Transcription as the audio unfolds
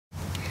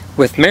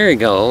With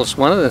marigolds,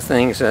 one of the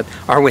things that,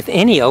 or with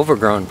any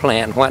overgrown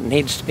plant, what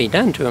needs to be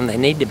done to them, they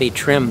need to be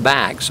trimmed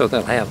back so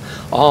they'll have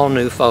all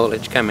new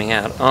foliage coming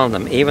out on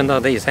them. Even though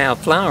these have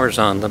flowers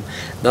on them,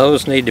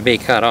 those need to be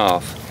cut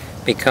off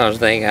because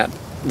they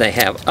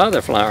have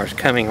other flowers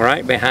coming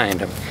right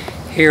behind them.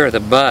 Here are the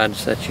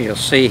buds that you'll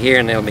see here,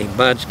 and there'll be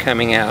buds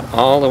coming out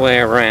all the way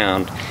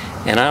around.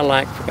 And I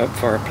like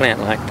for a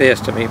plant like this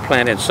to be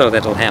planted so that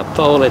it'll have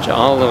foliage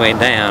all the way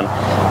down.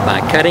 By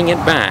cutting it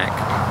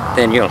back,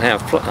 then you'll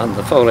have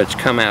the foliage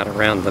come out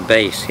around the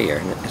base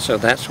here. So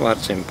that's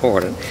what's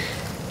important.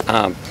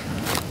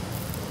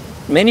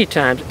 Many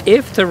times,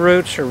 if the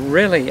roots are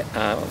really,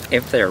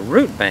 if they're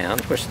root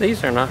bound, which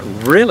these are not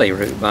really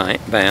root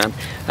bound,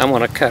 I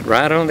want to cut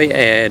right on the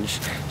edge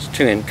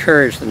to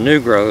encourage the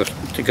new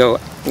growth to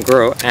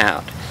grow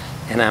out.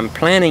 And I'm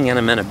planting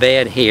them in a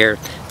bed here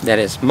that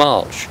is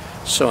mulch.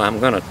 So I'm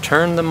going to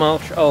turn the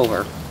mulch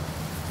over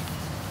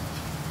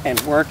and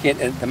work it.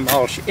 The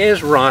mulch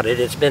is rotted.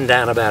 It's been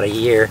down about a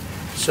year.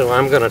 So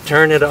I'm going to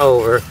turn it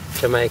over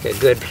to make a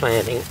good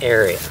planting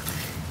area.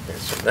 And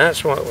so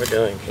that's what we're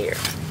doing here.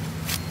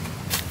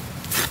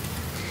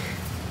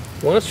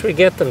 Once we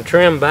get them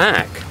trimmed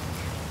back,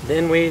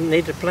 then we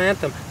need to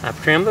plant them.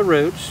 I've trimmed the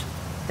roots,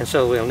 and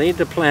so we'll need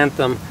to plant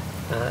them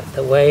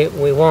the way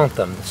we want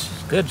them. This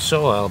is good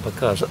soil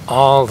because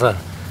all the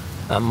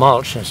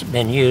mulch has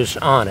been used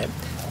on it.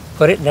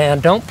 Put it down.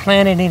 Don't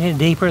plant it any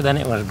deeper than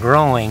it was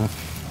growing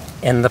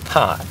in the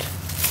pot.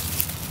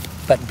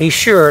 But be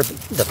sure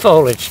the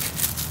foliage,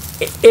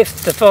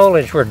 if the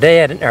foliage were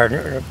dead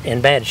or in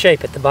bad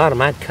shape at the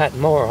bottom, I'd cut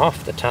more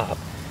off the top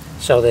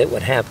so that it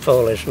would have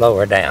foliage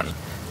lower down.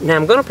 Now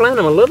I'm going to plant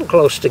them a little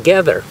close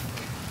together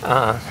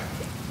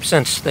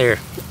since they're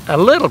a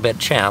little bit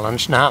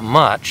challenged, not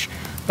much.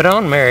 But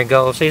on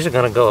marigolds, these are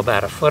going to go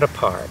about 1 foot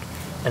apart.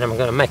 And I'm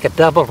going to make a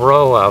double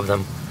row of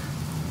them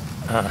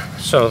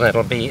so that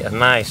it'll be a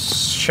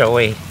nice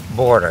showy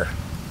border.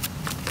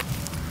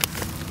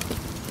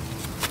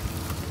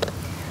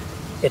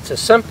 It's a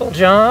simple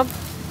job.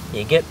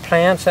 You get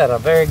plants at a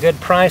very good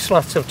price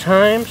lots of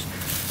times,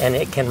 and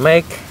it can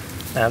make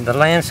the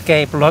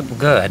landscape look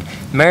good.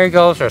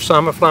 Marigolds are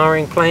summer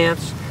flowering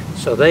plants,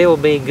 so they will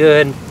be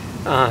good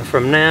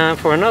from now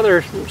for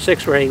another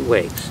 6 or 8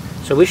 weeks.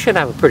 So we should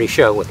have a pretty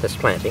show with this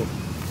planting.